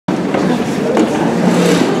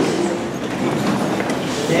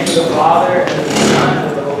name of the Father, and of the Son, and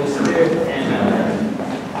of the Holy Spirit.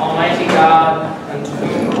 Amen. Almighty God, unto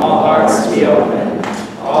whom all hearts be open,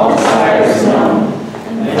 all desires known,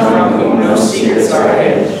 and from whom no secrets are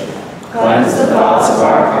hid, cleanse the thoughts of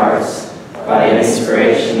our hearts by the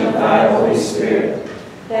inspiration of thy Holy Spirit,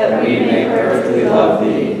 that we may perfectly love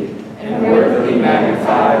thee and worthily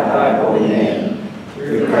magnify thy holy name,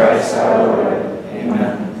 through Christ our Lord.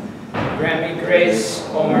 Amen. Grant me grace,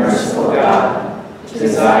 O merciful God, to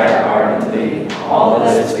desire ardently all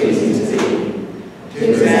that is pleasing to thee, to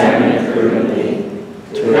examine it prudently,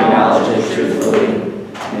 to acknowledge it truthfully,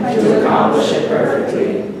 and to accomplish it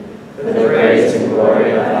perfectly, for the praise and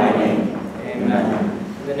glory of thy name. Amen.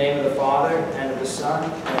 In the name of the Father, and of the Son,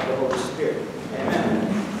 and of the Holy Spirit. Amen.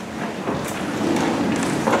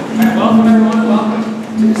 All right, welcome everyone. Welcome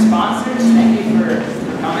to the sponsors. Thank you for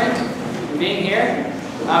coming and being here.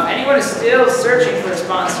 If anyone is still searching for a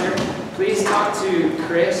sponsor, please talk to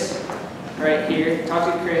Chris right here.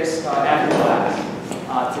 Talk to Chris after class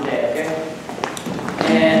today, okay?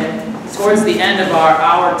 And towards the end of our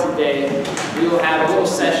hour today, we will have a little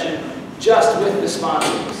session just with the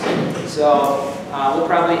sponsors. So we'll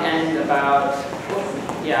probably end about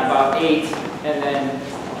 8, and then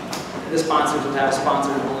the sponsors will have a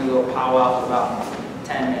sponsor-only little powwow for about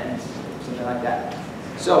 10 minutes, something like that.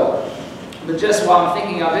 So, but just while I'm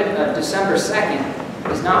thinking of it, December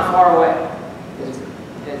 2nd is not far away.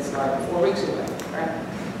 It's like 4 weeks away, right?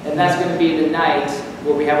 And that's going to be the night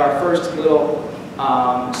where we have our first little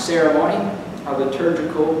ceremony, our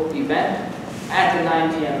liturgical event at the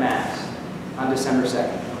 9 p.m. Mass on December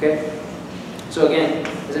 2nd, okay? So again,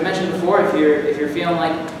 as I mentioned before, if you're feeling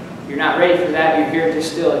like you're not ready for that, you're here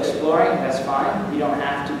just still exploring, that's fine. You don't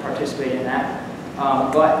have to participate in that.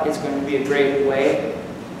 But it's going to be a great way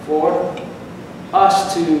for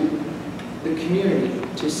us to, the community,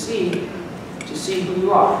 to see who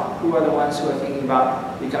you are, who are the ones who are thinking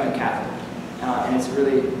about becoming Catholic. And it's a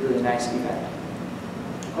really, really nice event.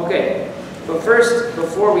 Okay, but first,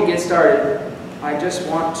 before we get started, I just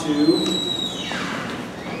want to,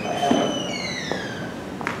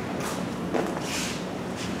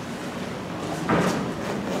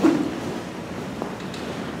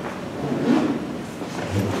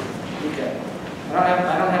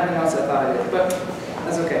 I don't have anything else I thought I did, but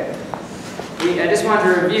that's okay. I just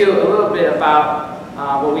wanted to review a little bit about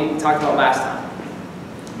what we talked about last time,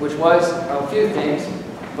 which was a few things,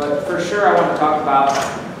 but for sure I want to talk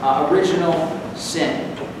about original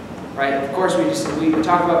sin, right? Of course, we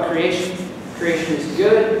talked about creation. Creation is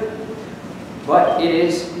good, but it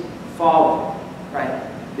is fallen, right?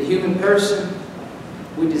 The human person,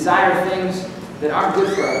 we desire things that aren't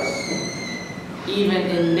good for us. Even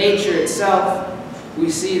in nature itself, we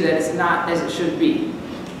see that it's not as it should be.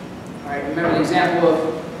 All right, remember the example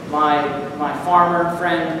of my farmer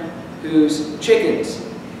friend whose chickens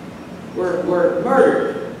were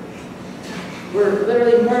murdered. Were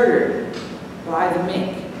literally murdered by the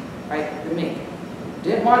mink, right? The mink.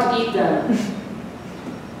 Didn't want to eat them.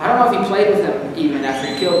 I don't know if he played with them even after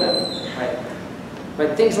he killed them, right?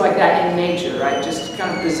 But things like that in nature, right? Just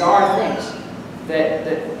kind of bizarre things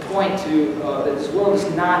that point to that this world is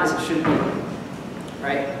not as it should be,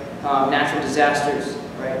 right? Natural disasters,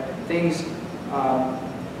 right? Things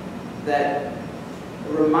that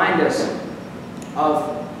remind us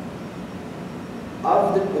of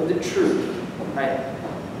the truth, right?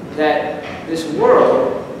 That this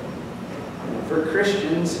world, for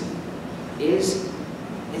Christians,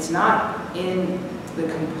 it's not in the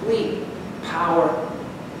complete power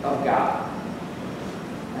of God.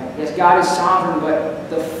 Right? Yes, God is sovereign, but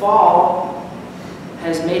the fall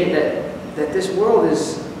has made it that this world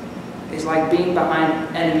is like being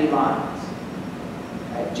behind enemy lines.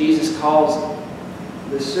 Right? Jesus calls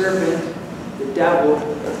the serpent, the devil,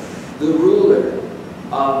 the ruler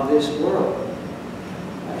of this world.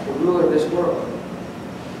 Right? The ruler of this world.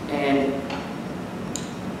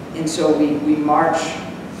 And so we march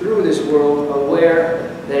through this world aware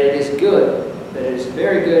that it is good, that it is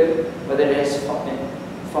very good, but that it has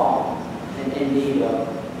fallen and in need of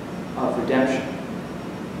redemption.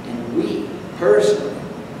 And we personally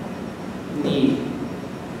need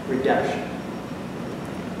redemption.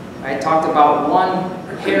 I talked about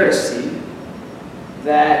one heresy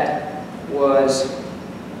that was,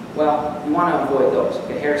 well, you want to avoid those.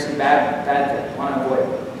 Okay, heresy, bad thing, you want to avoid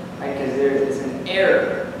it. Right? Because there is an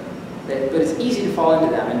error, but it's easy to fall into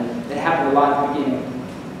them, and it happened a lot at the beginning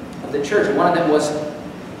of the church. One of them was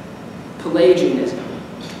Pelagianism.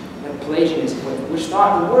 Pelagianism, which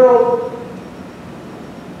thought the world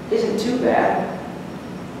isn't too bad.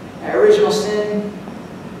 Original sin,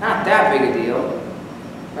 not that big a deal.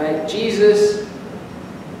 Right? Jesus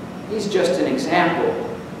He's just an example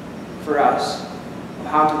for us of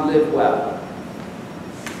how to live well.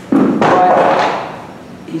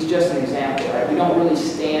 But he's just an example, right? We don't really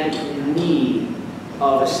stand in need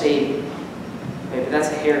of a Savior. Right? But that's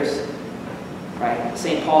a heresy. Right?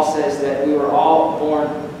 St. Paul says that we were all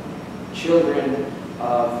born children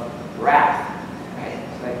of wrath. Right?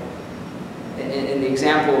 It's like in the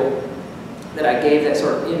example that I gave, that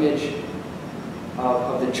sort of image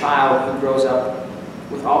of the child who grows up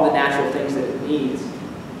with all the natural things that it needs,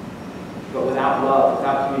 but without love,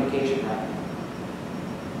 without communication, right?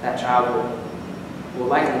 That child will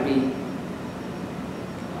likely be,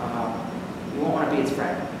 you won't want to be its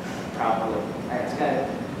friend, probably. Right? It's kind of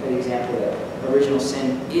the example that original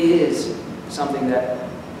sin is something that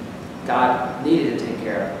God needed to take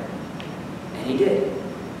care of. And He did.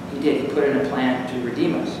 He did. He put in a plan to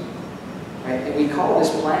redeem us. Right? And we call this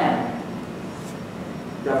plan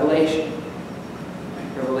Revelation.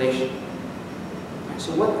 Right? Revelation. Right?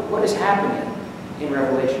 So what is happening in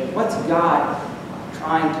Revelation? What's God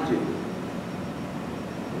trying to do?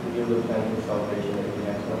 Reveal the plan for salvation that He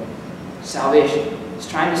has done. Salvation. He's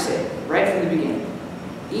trying to say, right from the beginning,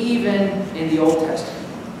 even in the Old Testament,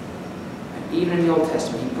 right? Even in the Old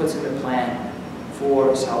Testament, He puts in a plan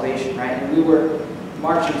for salvation, right? And we were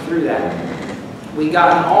marching through that. We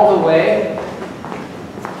got all the way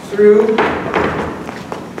through.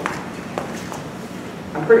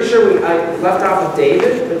 I'm pretty sure I left off with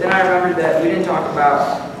David, but then I remembered that we didn't talk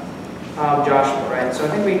about Joshua, right? So I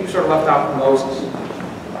think we sort of left off with Moses,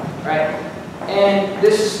 right? And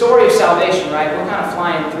this story of salvation, right? We're kind of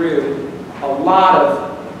flying through a lot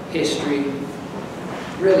of history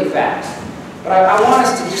really fast. But I want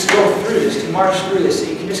us to just go through this, to march through this, so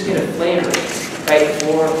you can just get a flavor, right,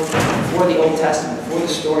 for the Old Testament, for the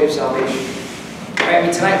story of salvation. Right? I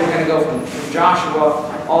mean, tonight we're going to go from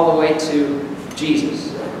Joshua all the way to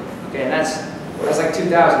Jesus. Okay, and that's like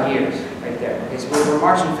 2,000 years right there. Okay, so we're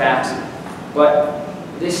marching fast, but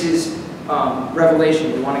this is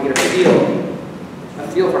Revelation. We want to get a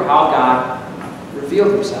feel for how God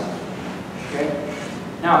revealed Himself. Okay?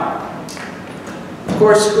 Now, of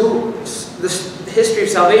course, the history of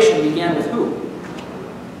salvation began with who?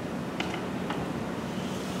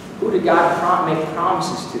 Who did God make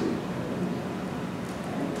promises to?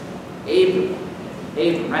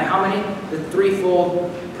 Abram, right? How many? The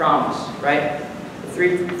threefold promise, right? The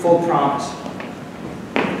threefold promise.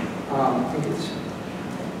 I think it's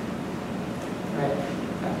right.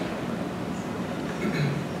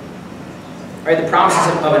 Right, the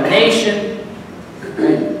promises of a nation,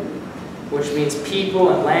 right, which means people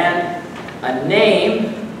and land, a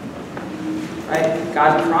name, right?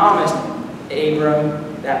 God promised Abram,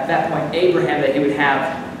 at that point, Abraham, that he would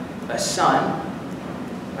have a son,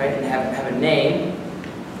 right, and have a name,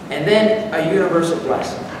 and then a universal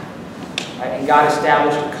blessing, right? And God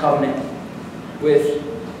established a covenant with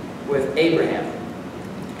Abraham,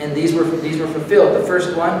 and these were fulfilled. The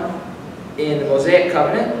first one in the Mosaic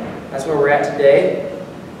covenant, that's where we're at today,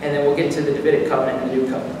 and then we'll get to the Davidic covenant and the New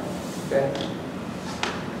covenant. Okay.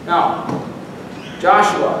 Now,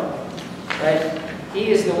 Joshua, right?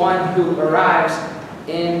 He is the one who arrives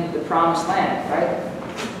in the Promised Land, right?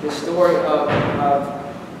 The story of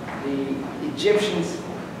the Egyptians,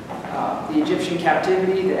 the Egyptian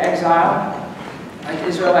captivity, the exile. Like the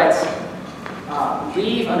Israelites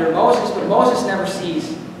leave under Moses, but Moses never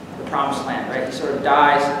sees the Promised Land, right? He sort of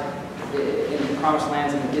dies in the Promised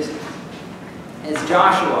Lands in the distance. And it's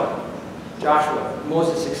Joshua,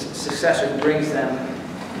 Moses' successor, brings them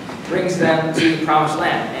to the Promised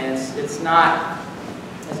Land, and it's not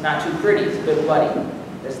too pretty. It's a bit bloody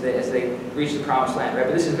as they reach the Promised Land, right?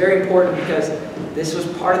 But this is very important because this was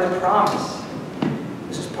part of the promise.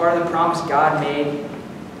 This was part of the promise God made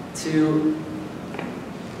to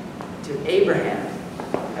Abraham,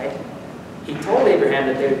 right? He told Abraham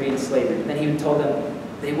that they would be in slavery, and then He told them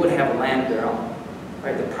they would have a land of their own,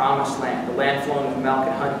 right? The Promised Land, the land flowing with milk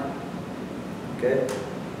and honey. Okay?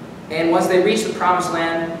 And once they reach the Promised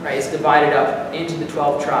Land, right, it's divided up into the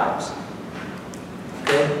 12 tribes.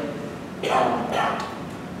 Okay?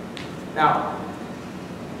 Now,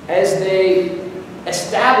 as they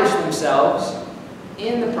establish themselves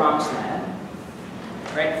in the Promised Land,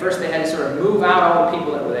 right, first they had to sort of move out all the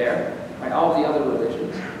people that were there, right, all of the other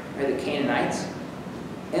religions, right, the Canaanites,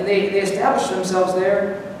 and they established themselves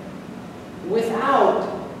there without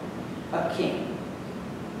a king.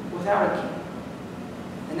 Without a king.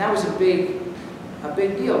 And that was a big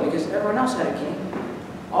deal because everyone else had a king.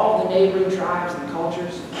 All the neighboring tribes and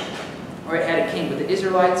cultures, right, had a king, but the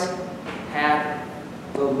Israelites had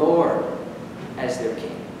the Lord as their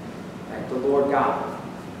king, right? The Lord God.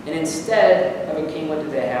 And instead of a king, what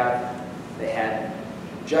did they have? They had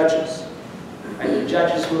judges. Right? The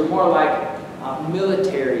judges who were more like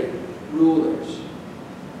military rulers.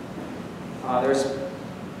 There's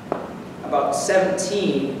about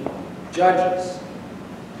 17 judges.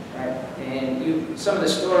 Right? And some of the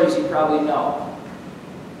stories you probably know.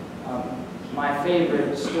 My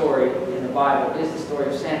favorite story in the Bible is the story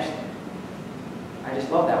of Samson. I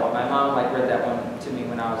just love that one. My mom read that one to me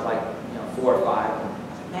when I was 4 or 5. I was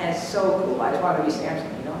like, man, it's so cool. I just wanted to be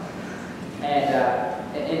Samson,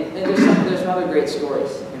 And there's some other great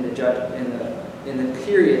stories in the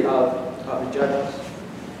period of the judges,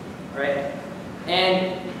 right?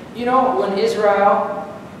 And when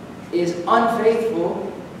Israel is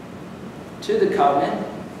unfaithful to the covenant,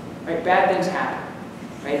 right, bad things happen,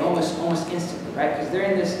 right? Almost instantly, right? Because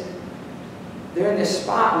they're in this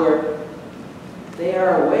spot where they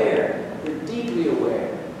are aware, they're deeply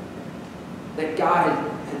aware that God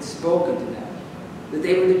had spoken to them, that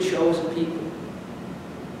they were the chosen people,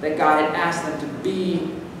 that God had asked them to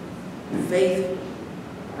be faithful,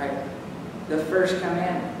 right? The first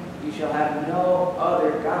commandment, you shall have no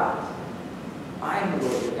other gods. I am the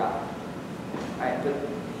Lord your God, right? But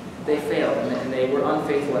they failed, and they were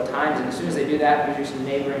unfaithful at times, and as soon as they do that, usually some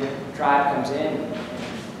neighboring tribe comes in and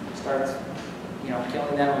starts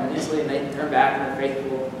killing them instantly, and they turn back and they're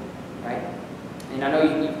faithful, right? And I know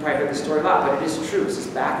you've probably heard this story a lot, but it is true. It's this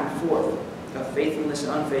back and forth of faithfulness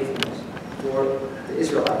and unfaithfulness for the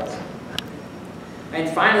Israelites. And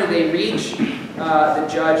finally, they reach the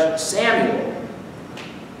judge Samuel,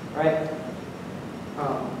 right?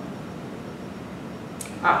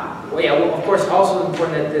 Of course, also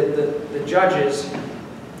important that the judges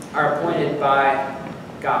are appointed by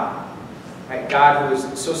God. Right? God, who is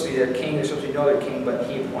supposed to be their king, they're supposed to be no other king, but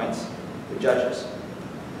he appoints the judges.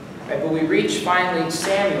 Right? But we reach finally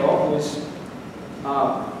Samuel, who is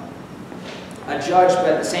a judge, but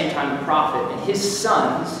at the same time a prophet, and his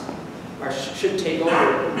sons should take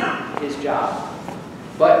over his job.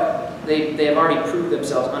 But they have already proved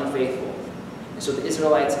themselves unfaithful. And so the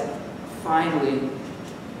Israelites finally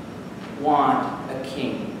want a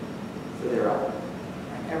king for their own.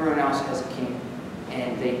 Right? Everyone else has a king,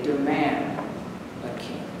 and they demand a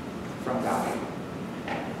king from God.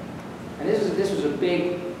 And this was a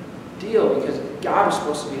big deal because God was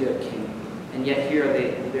supposed to be their king, and yet here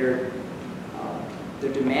they're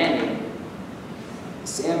demanding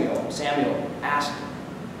Samuel. Samuel asked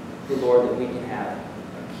the Lord that we can have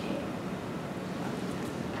a king.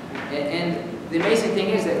 And the amazing thing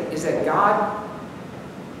is that God,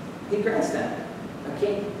 he grants them a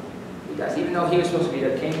king. He does. Even though he was supposed to be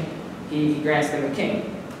their king, he grants them a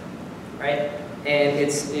king. Right? And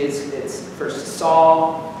it's first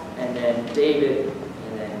Saul, and then David,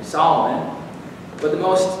 and then Solomon. But the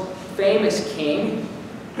most famous king,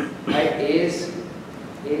 right, is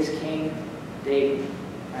King David.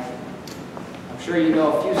 Right? I'm sure you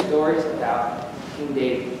know a few stories about King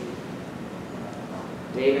David.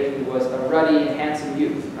 David, who was a ruddy and handsome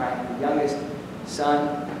youth, right? The youngest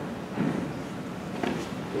son,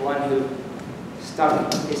 the one who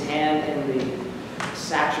stuck his hand in the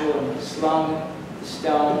satchel and slung the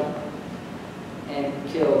stone and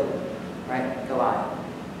killed, right, Goliath.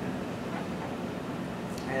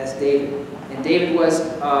 And that's David. And David was,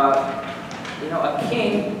 a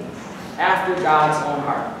king after God's own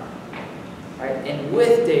heart, right? And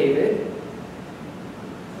with David,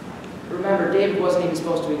 remember, David wasn't even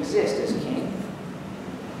supposed to exist as king,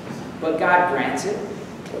 but God grants it.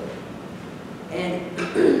 And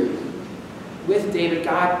with David,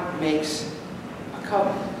 God makes a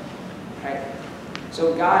covenant, right?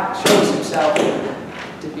 So God shows himself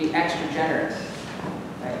to be extra generous,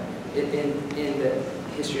 right? In the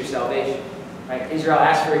history of salvation, right? Israel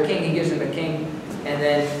asks for a king, he gives them a king, and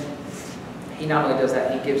then he not only does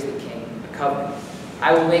that, he gives the king a covenant.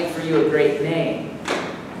 I will make for you a great name.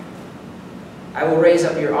 I will raise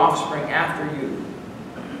up your offspring after you,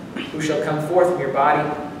 who shall come forth from your body,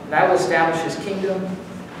 and I will establish his kingdom.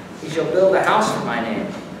 He shall build a house for my name,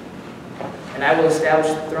 and I will establish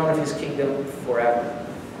the throne of his kingdom forever.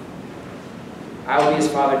 I will be his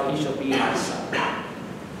father, and he shall be my son.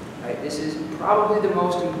 Right? This is probably the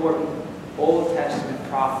most important Old Testament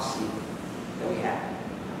prophecy that we have.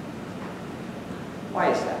 Why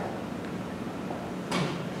is that?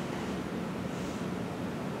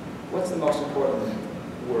 What's the most important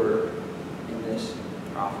word in this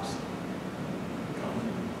prophecy?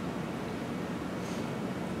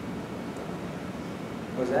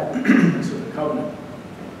 What was that? This is the covenant.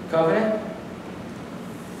 Covenant?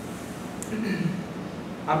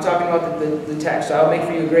 I'm talking about the text. So I will make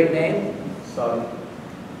for you a great name. Son.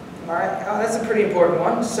 All right, oh, that's a pretty important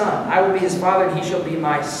one. Son. I will be his father, and he shall be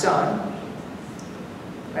my son.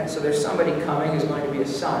 Right, so there's somebody coming who's going to be a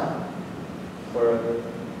son. Forever.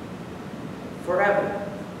 Forever.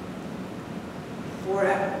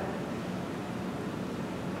 Forever.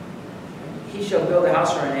 He shall build a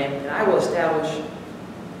house for my name, and I will establish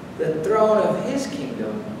the throne of his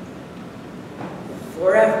kingdom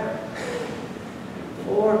forever.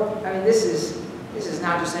 I mean, this is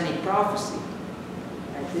not just any prophecy.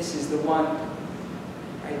 Right? This is the one.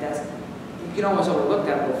 Right? You can almost overlook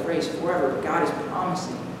that little phrase, forever. God is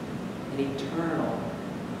promising an eternal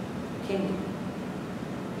kingdom,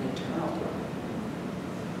 an eternal throne.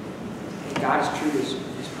 And God is true to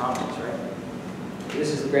his promises, right? This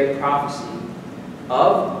is the great prophecy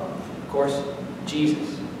of course,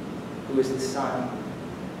 Jesus, who is the Son,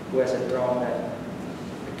 who has a throne, that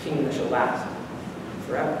a kingdom that shall last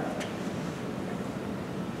forever.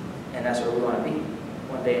 And that's where we want to be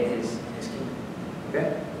one day in his kingdom.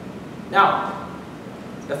 Okay? Now,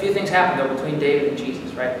 a few things happened though between David and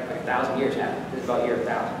Jesus, right? Like 1,000 years happened. This is about year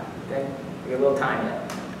 1,000. Okay? We got a little time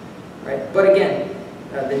yet. Right? But again,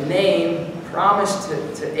 the name promised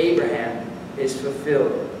to Abraham is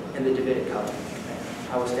fulfilled in the Davidic covenant. Okay?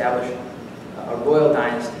 I will establish a royal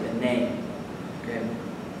dynasty, a name. Okay?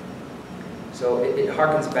 So it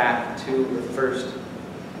harkens back to the first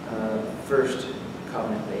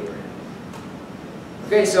covenant of Abraham.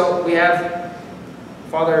 Okay, so we have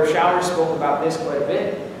Father Shower spoke about this quite a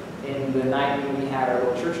bit in the night when we had our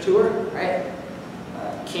little church tour, right?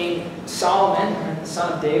 King Solomon, the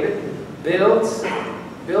son of David, builds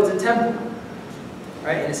a temple,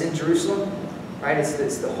 right? And it's in Jerusalem, right?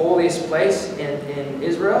 It's the holiest place in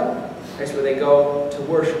Israel. That's where they go to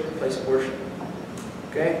worship, the place of worship.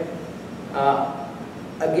 Okay?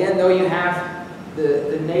 Again, though, you have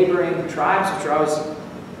the neighboring tribes, which are always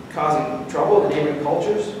causing trouble, the neighboring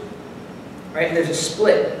cultures. Right? And there's a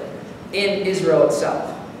split in Israel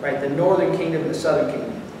itself. Right? The northern kingdom and the southern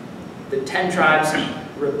kingdom. The 10 tribes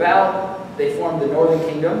rebel. They form the northern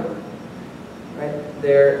kingdom. Right?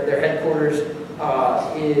 Their headquarters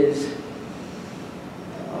is,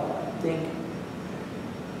 I think,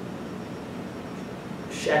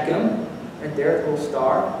 Shechem, right there, the little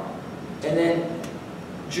star. And then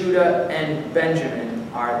Judah and Benjamin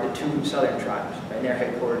are the 2 southern tribes, right? And they're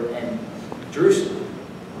headquartered in Jerusalem.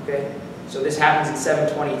 Okay? So this happens in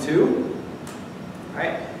 722.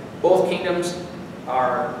 Right? Both kingdoms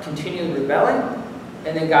are continually rebelling,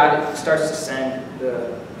 and then God starts to send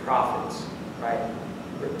the prophets, right?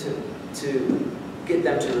 To get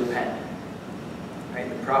them to repent. Right?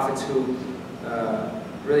 The prophets who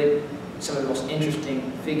really some of the most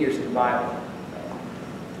interesting figures in the Bible.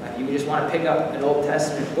 If you just want to pick up an Old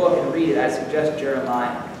Testament book and read it, I suggest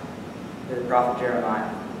Jeremiah, the prophet Jeremiah.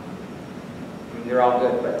 I mean, they're all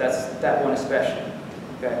good, but that one especially.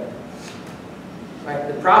 Okay. Right.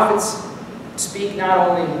 The prophets speak not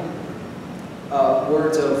only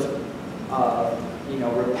words of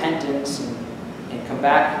repentance and come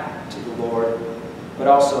back to the Lord, but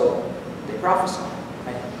also they prophesy.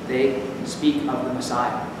 Right? They speak of the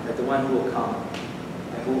Messiah, that the one who will come,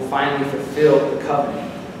 and who will finally fulfill the covenant.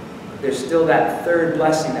 There's still that third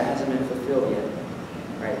blessing that hasn't been fulfilled yet,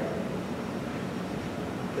 right?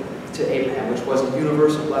 To Abraham, which was a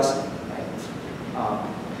universal blessing, right?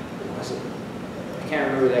 What was it? I can't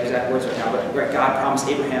remember the exact words right now, but right, God promised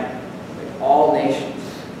Abraham that all nations,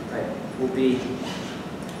 right, will be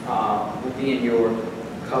in your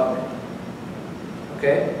covenant.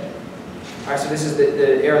 Okay? All right, so this is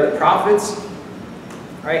the era of the prophets,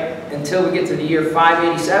 right? Until we get to the year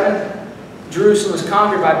 587. Jerusalem is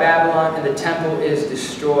conquered by Babylon, and the temple is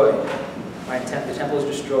destroyed. Right? The temple is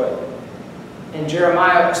destroyed. And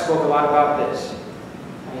Jeremiah spoke a lot about this.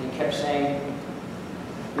 He kept saying,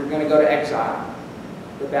 "You're going to go to exile.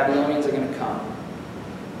 The Babylonians are going to come.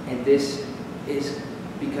 And this is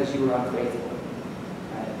because you were unfaithful.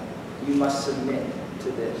 Right? You must submit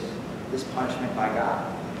to this punishment by God."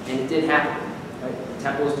 And it did happen. Right? The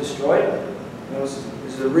temple was destroyed. This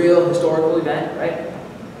is a real historical event, right?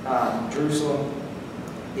 Jerusalem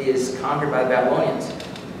is conquered by the Babylonians.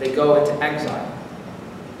 They go into exile.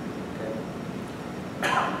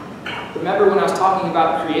 Okay. Remember when I was talking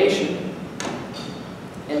about creation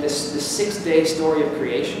and the 6-day story of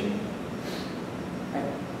creation?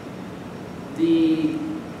 Right? The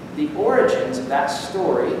origins of that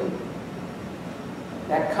story,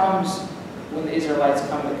 that comes when the Israelites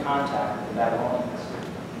come into contact with the Babylonians.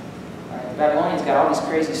 Right? The Babylonians got all these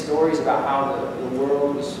crazy stories about how the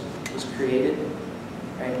world was created.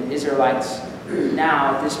 Right? The Israelites,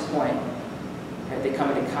 now at this point, right, they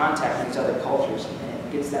come into contact with these other cultures, and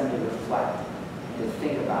it gets them to reflect. And they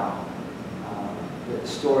think about the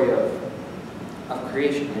story of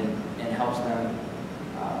creation and helps them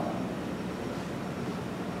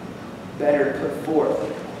better put forth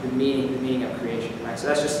the meaning of creation, right? So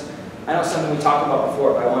that's just, I know something we talked about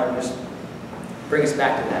before, but I want to just bring us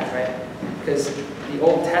back to that, right? Because the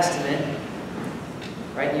Old Testament,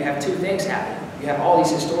 right, you have two things happening. You have all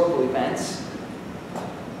these historical events,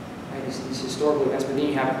 right, these historical events, but then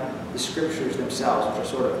you have the scriptures themselves, which are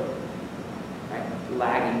sort of, right,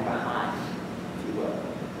 lagging behind, if you will.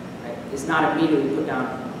 Right? It's not immediately put down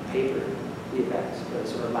on paper, the events, but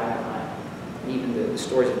it's sort of lag behind. And even the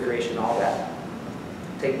stories of creation, all that,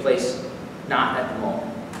 take place not at the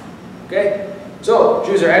moment. Okay? So,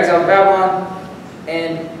 Jews are exiled to Babylon,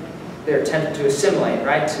 and they're tempted to assimilate,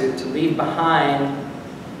 right? To leave behind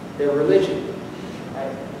their religion.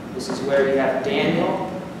 Right? This is where you have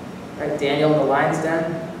Daniel, right? Daniel in the lion's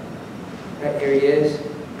den. Right, here he is.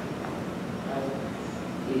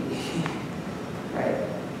 Right?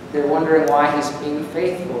 They're wondering why he's being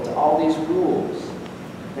faithful to all these rules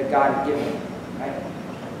that God had given him. Right?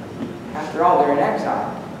 After all, they're in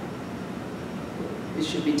exile. It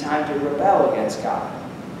should be time to rebel against God.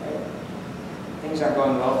 Right? Things aren't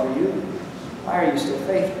going well for you. Why are you still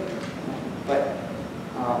faithful? But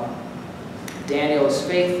Daniel is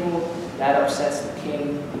faithful. That upsets the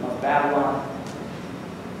king of Babylon.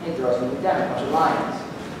 He throws him in the den, a bunch of lions.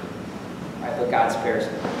 Right, but God spares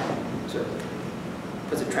him. So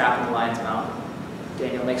puts a trap in the lion's mouth.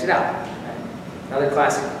 Daniel makes it out. Right? Another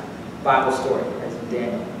classic Bible story, as in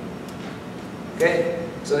Daniel. Okay?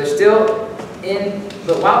 So they're still in,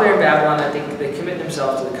 but while they're in Babylon, I think they commit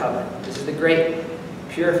themselves to the covenant. This is the great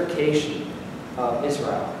purification of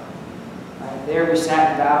Israel. Right? There we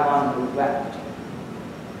sat in Babylon and we wept.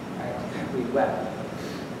 Right? We wept.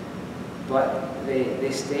 But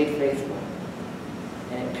they stayed faithful.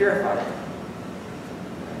 And it purified them.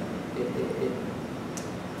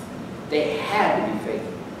 They had to be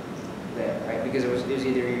faithful there, right? Because it was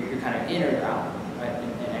either you're kind of in or you're out, right?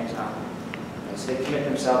 In exile. And so they commit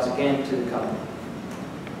themselves again to the covenant.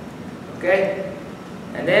 Okay?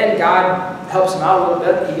 And then God helps them out a little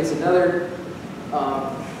bit. He gets another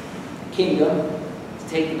kingdom to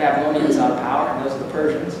take the Babylonians out of power, and those are the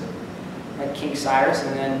Persians, like King Cyrus.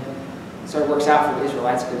 And then it sort of works out for the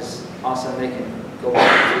Israelites because all of a sudden they can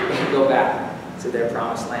go back to their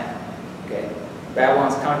promised land. Okay?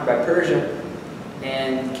 Babylon's conquered by Persia,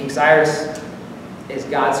 and King Cyrus is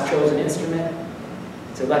God's chosen instrument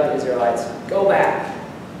to let the Israelites go back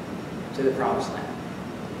to the promised land.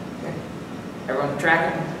 Okay? Everyone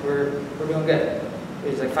tracking? We're doing good.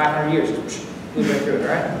 It's like 500 years. We've been through it,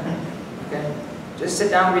 all right? Okay? Just sit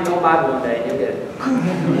down and read the whole Bible one day, and you'll get it.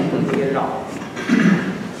 You'll get it all.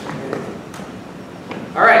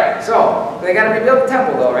 All right, so they got to rebuild the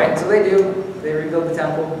temple, though, right? So they do. They rebuild the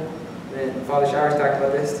temple. And Father Showers talked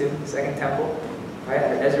about this too. The second temple, right?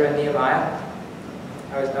 Under Ezra and Nehemiah.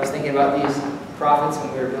 I was thinking about these prophets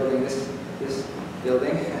when we were building this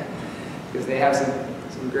building, because they have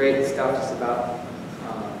some great stuff just about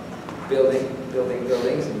building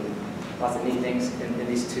buildings and lots of neat things in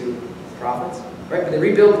these two prophets, right? But they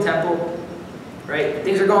rebuild the temple, right?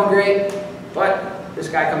 Things are going great, but this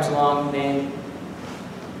guy comes along named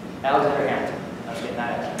Alexander Hamilton. I was getting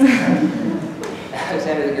that.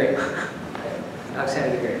 Alexander the Great.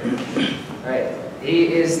 Alexander the Great. Right.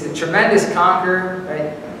 He is the tremendous conqueror.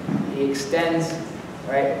 Right. He extends,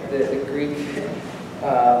 right, the Greek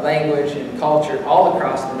language and culture all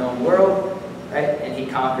across the known world. Right. And he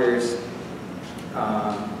conquers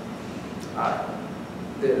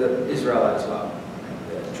the Israel as well,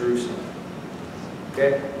 right? Jerusalem.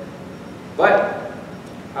 Okay. But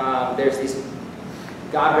there's these.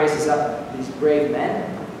 God raises up these brave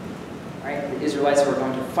men, right? The Israelites who are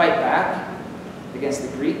going to fight back against the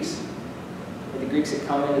Greeks. The Greeks had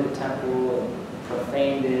come into the temple and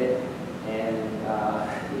profaned it and,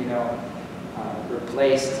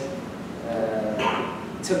 replaced,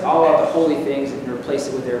 took all of the holy things and replaced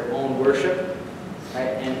it with their own worship, right?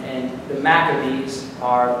 And the Maccabees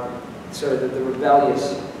are sort of the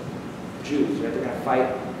rebellious Jews, right? They're going to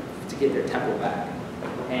fight to get their temple back.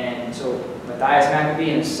 And so Matthias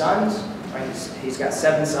Maccabee and his sons, right? He's got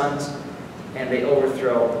 7 sons, and they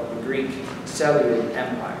overthrow the Greek Seleucid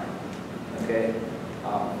Empire. Okay,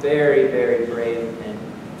 very, very brave and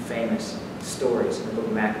famous stories in the book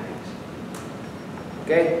of Maccabees.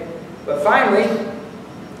 Okay, but finally,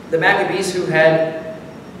 the Maccabees, who had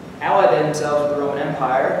allied themselves with the Roman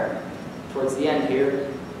Empire, towards the end here,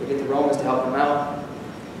 they get the Romans to help them out.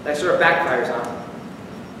 That sort of backfires on them,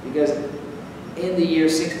 because in the year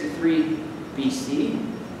 63 BC,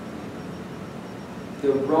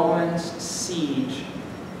 the Romans siege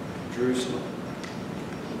Jerusalem.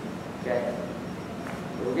 Okay?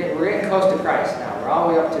 We're getting close to Christ now. We're all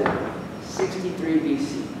the way up to 63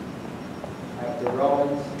 BC. Right? The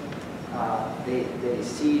Romans, they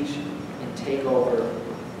siege and take over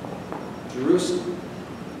Jerusalem.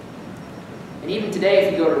 And even today,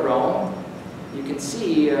 if you go to Rome, you can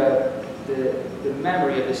see the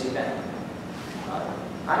memory of this event.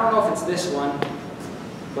 I don't know if it's this one,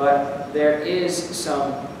 but there is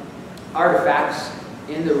some artifacts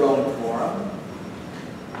in the Roman Forum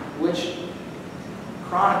which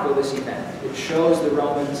chronicle this event. It shows the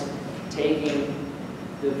Romans taking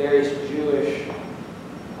the various Jewish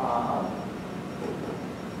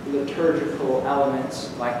liturgical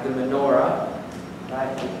elements, like the menorah,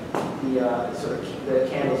 right? The sort of the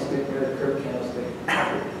candlestick, or the curved candlestick.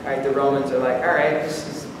 Right? The Romans are like, all right, this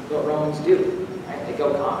is what Romans do. Right? They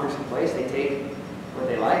go conquer some place, they take what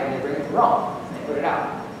they like, and they bring it to Rome, and they put it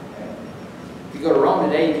out. Okay? If you go to Rome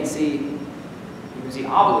today, you can see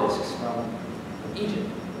obelisks from Egypt.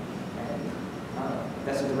 Right?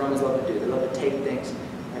 That's what the Romans love to do. They love to take things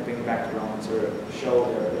and bring them back to Rome and sort of show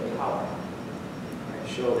their power. Right?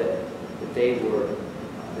 Show that they were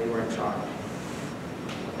in charge.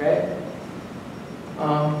 Okay?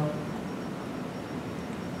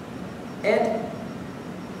 And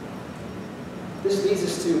this leads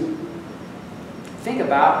us to think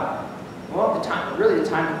about, well, the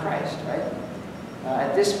time of Christ, right?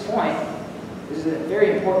 At this point, this is a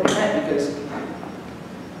very important event because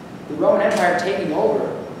the Roman Empire taking over,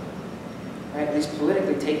 right, at least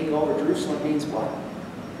politically taking over Jerusalem means what?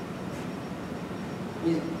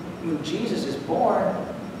 When Jesus is born,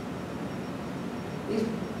 he's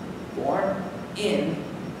born in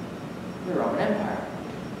the Roman Empire.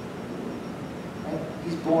 Right?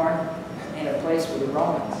 He's born in a place where the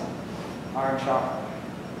Romans are in charge.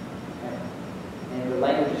 Right? And the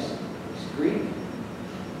language is Greek.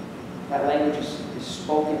 That language is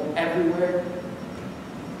spoken everywhere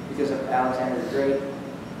because of Alexander the Great.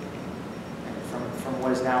 And from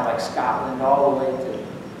what is now like Scotland all the way to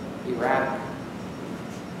Iraq.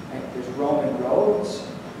 Right? There's Roman roads,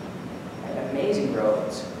 right? Amazing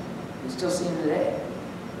roads. You still see them today.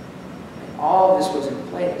 And all of this was in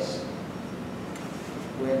place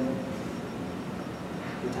when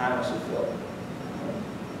the time was fulfilled.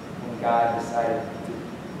 When God decided to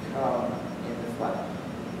come in the flesh.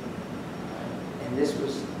 And this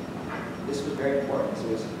was very important. This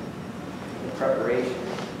was the preparation,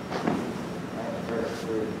 right, for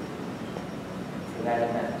that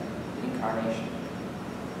event, the incarnation.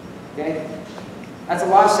 Okay? That's a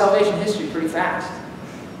lot of salvation history pretty fast.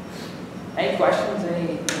 Any questions?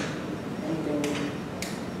 Anything?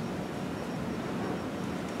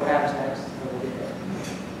 What happens next? We'll get there.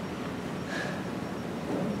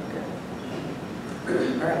 Okay.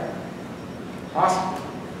 All right. Awesome.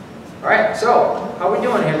 All right, so how are we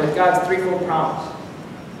doing here with God's threefold promise?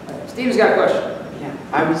 Right, Steve's got a question. Yeah,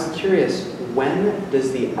 I was curious, when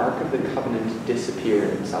does the Ark of the Covenant disappear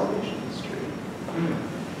in salvation history?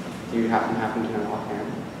 Do you happen to know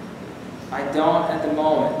offhand? I don't at the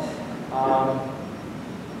moment.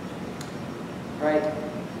 Right,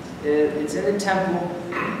 it's in the temple.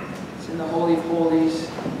 It's in the Holy of Holies.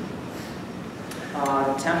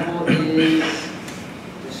 The temple is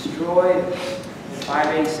destroyed in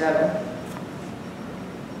 587.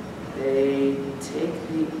 They take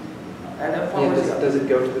the... At that point, does it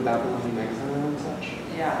go to the Babylonian exile and such?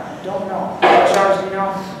 Yeah, I don't know. Charles, do you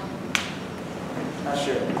know? Not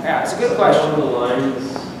sure. Yeah, it's a good question. Along the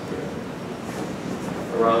lines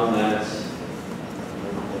around that,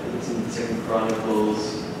 it's in the 2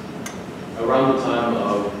 Chronicles, around the time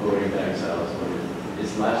of going to exile is when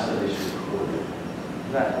it's last edition recorded.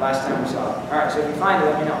 That last time we saw it. All right, so if you find it,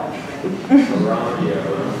 let me know. Around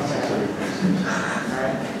 600.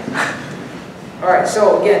 All right,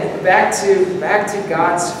 so again, back to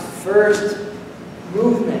God's first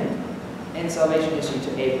movement in salvation history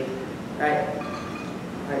to Abram, right?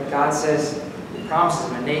 God says He promises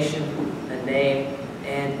him a nation, a name,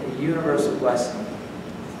 and a universal blessing,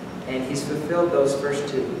 and He's fulfilled those first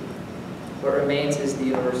two. What remains is the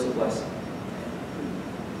universal blessing.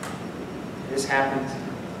 This happens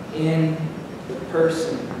in the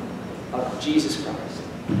person of Jesus Christ.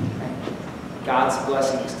 Right? God's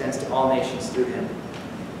blessing extends to all nations through Him.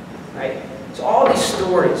 Right? So all these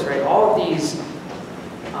stories, right? All of these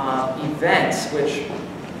events, which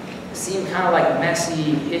seem kind of like messy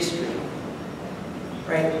history,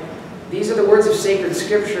 right? These are the words of sacred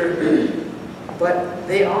Scripture, but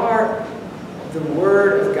they are the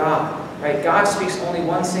Word of God. Right? God speaks only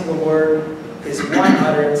one single word, His one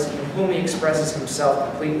utterance, in whom He expresses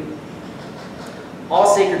Himself completely.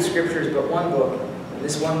 all sacred scriptures but one book, and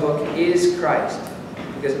this one book is Christ,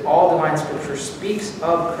 because all divine scripture speaks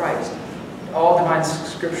of Christ. All divine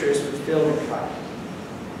scripture is fulfilled in Christ.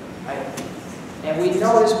 Right? And we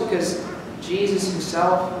know this because Jesus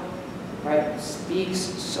himself, right, speaks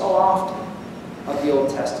so often of the Old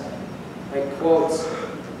Testament, right, quotes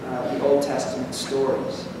the Old Testament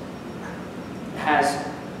stories, has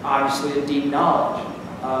obviously a deep knowledge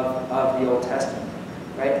of the Old Testament,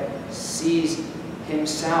 right, sees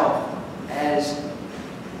himself as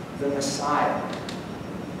the Messiah.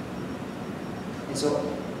 And so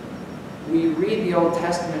we read the Old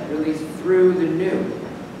Testament really through the New,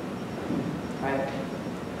 right?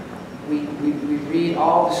 We read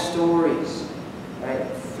all the stories, right,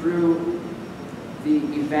 through the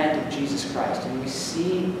event of Jesus Christ. And we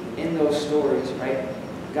see in those stories, right,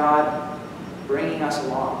 God bringing us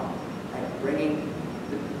along, right, bringing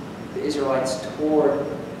the Israelites toward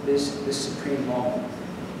this supreme moment.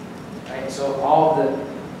 Right? So all the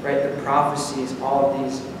prophecies, all of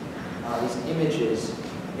these images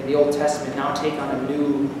in the Old Testament now take on a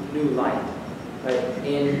new light, right,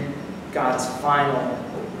 in God's final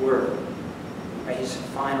word. Right? His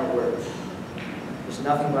final word. There's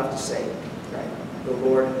nothing left to say. Right? The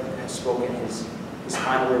Lord has spoken his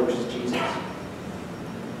final word, which is Jesus.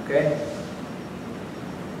 Okay?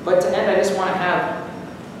 But to end, I just want to have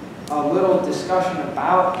a little discussion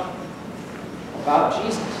about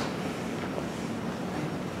Jesus.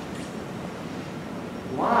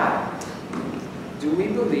 Why do we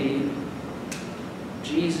believe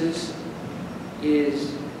Jesus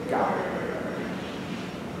is God?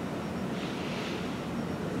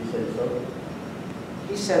 He said so.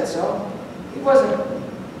 He said so. He wasn't,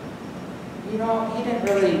 he didn't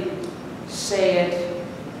really say it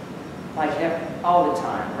like all the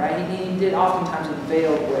time, right? He did oftentimes in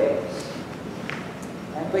veiled ways.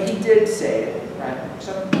 Right? But he did say it, right?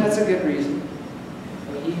 So that's a good reason.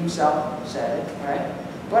 I mean, he himself said it, right?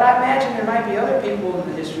 But I imagine there might be other people in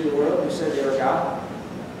the history of the world who said they were God.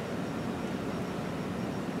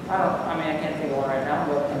 I can't think of one right now,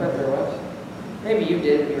 but I bet there was. Maybe you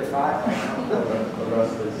did when you were 5.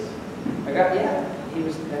 Augustus. He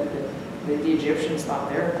was. The Egyptians thought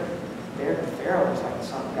the Pharaoh was like the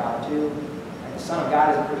son of God too. Like, the son of God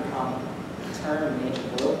is a pretty common term in the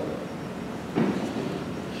ancient world.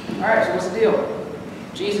 All right, so what's the deal?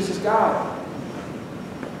 Jesus is God.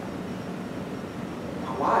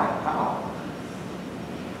 Why? How?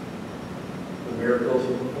 The miracles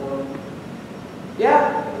he performed.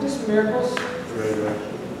 Yeah, just miracles. The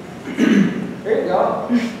resurrection. There you go.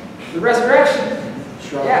 The resurrection.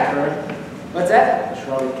 Shroud Yeah. return. What's that?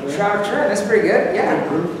 Shroud return. Shroud of Turin. That's pretty good. Yeah.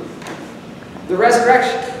 Proof. The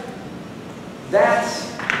resurrection.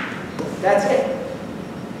 That's it.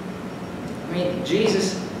 I mean,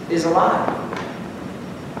 Jesus is alive.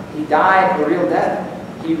 He died a real death.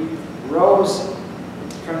 He rose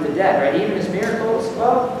from the dead, right? Even his miracles,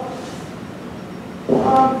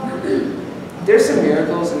 there's some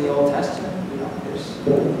miracles in the Old Testament.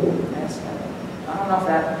 I don't know if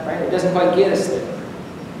that, right? It doesn't quite get us there.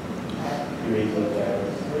 You mean like that?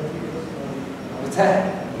 What's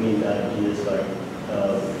that? You mean that Jesus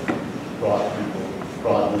brought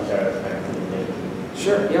the Jairus back to the day?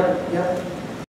 Sure. Yep.